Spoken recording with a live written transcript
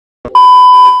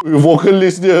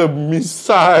Vokalis dia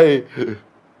misai.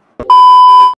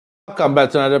 Welcome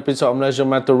back to another episode of Malaysia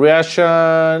Metal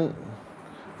Reaction.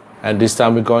 And this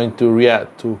time we're going to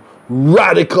react to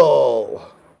Radikal.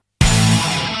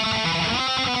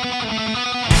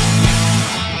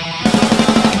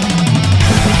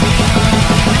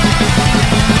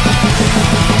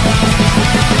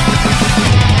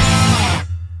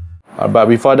 But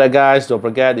before that guys, don't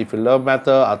forget if you love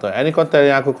metal atau any content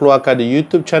yang aku keluarkan di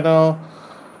YouTube channel,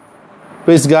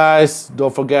 please guys,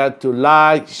 don't forget to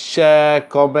like, share,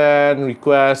 comment,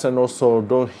 request, and also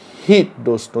don't hit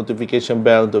those notification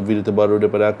bell untuk video terbaru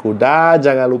daripada aku. Dan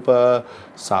jangan lupa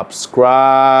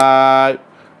subscribe.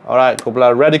 Alright,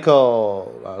 kumpulan Radikal,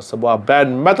 sebuah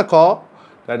band metalcore.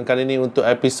 Dan kali ini untuk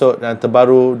episod yang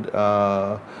terbaru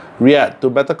react to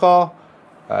metalcore,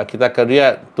 kita akan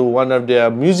react to one of their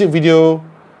music video,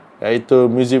 iaitu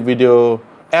music video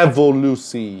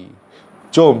Evolusi.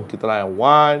 Jom kita layan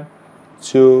 1,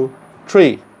 2,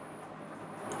 3.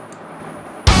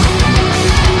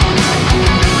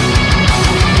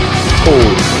 Oh,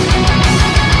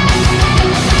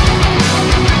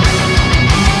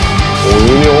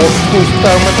 ini old school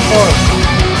style metalcore.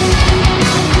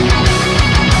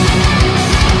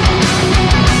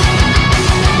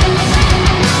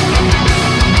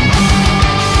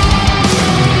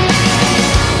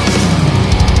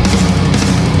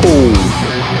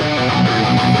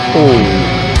 Oh,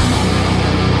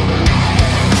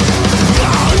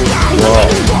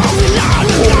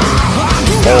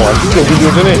 ada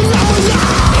video macam ni.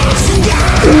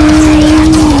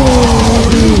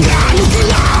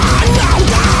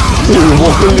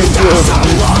 Vokalis dia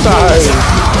style.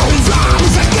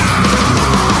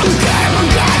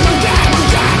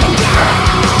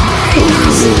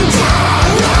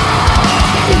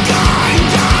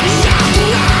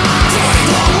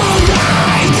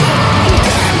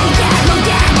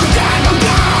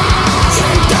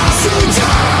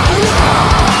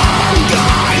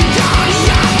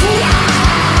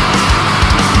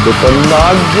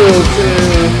 Bertenaga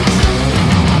sih.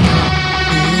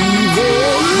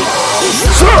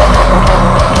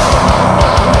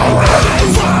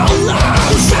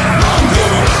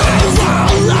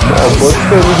 Oh,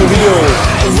 betul itu video.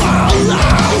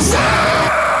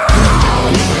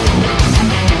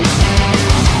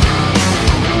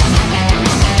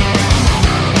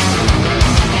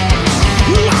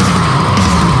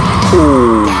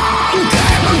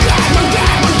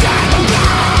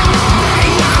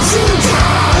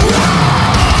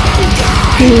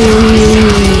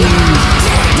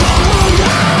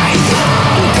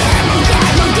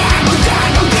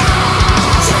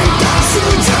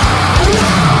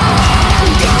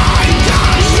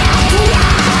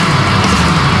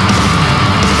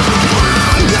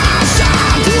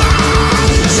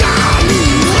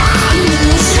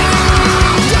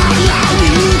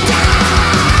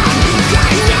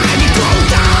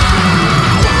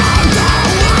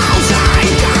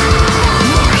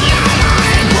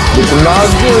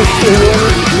 Tenaga sih.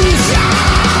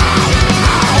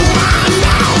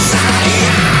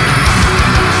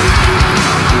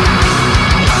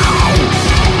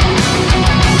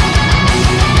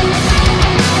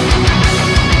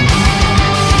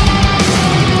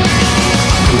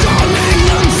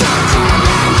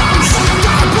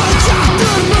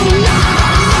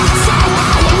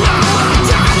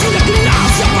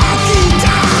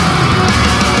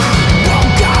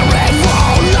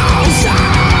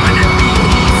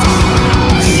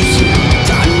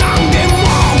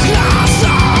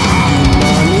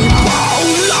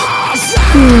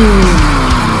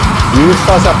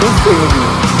 Pasal pusing lagi.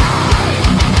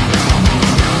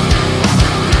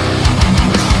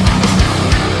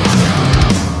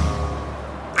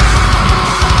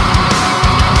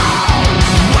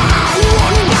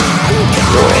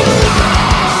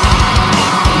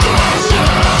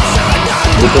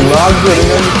 Bertenaga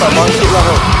dengan tak bangkit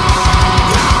lah.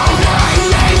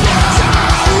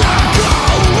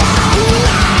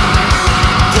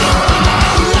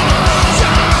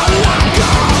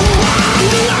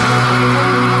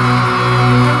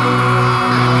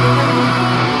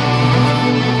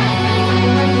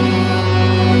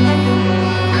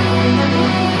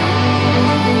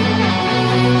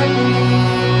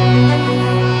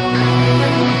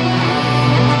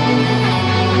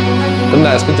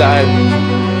 Penat sekejap kan.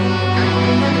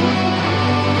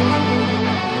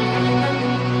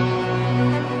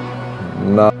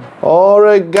 Nah.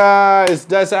 Alright guys,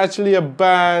 that's actually a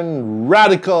band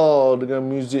Radikal dengan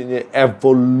muziknya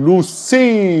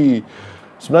Evolusi.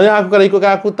 Sebenarnya aku kalau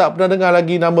ikutkan, aku tak pernah dengar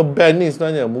lagi nama band ni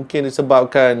sebenarnya. Mungkin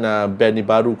disebabkan band ni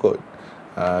baru kot.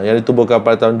 yang ditubuhkan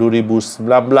pada tahun 2019.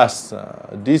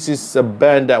 This is a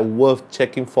band that worth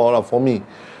checking for lah for me.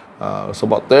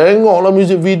 Sebab tengoklah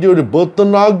music video dia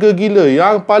bertenaga gila.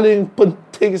 Yang paling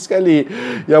penting sekali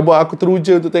yang buat aku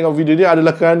teruja untuk tengok video dia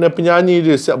adalah kerana penyanyi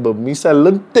dia siap bermisal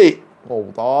lentik,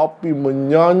 tapi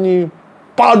menyanyi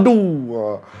padu.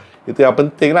 Itu yang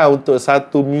penting lah untuk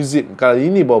satu music kali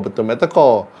ini baru betul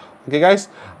metalcore. Okay guys,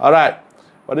 alright,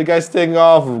 what do you guys think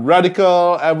of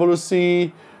Radikal, Evolusi?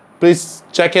 Please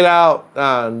check it out.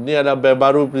 Ni ada band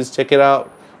baru, please check it out.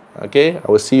 Okay, I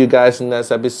will see you guys in the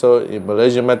next episode in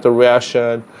Malaysian Metal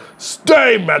Reaction.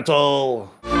 Stay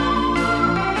metal!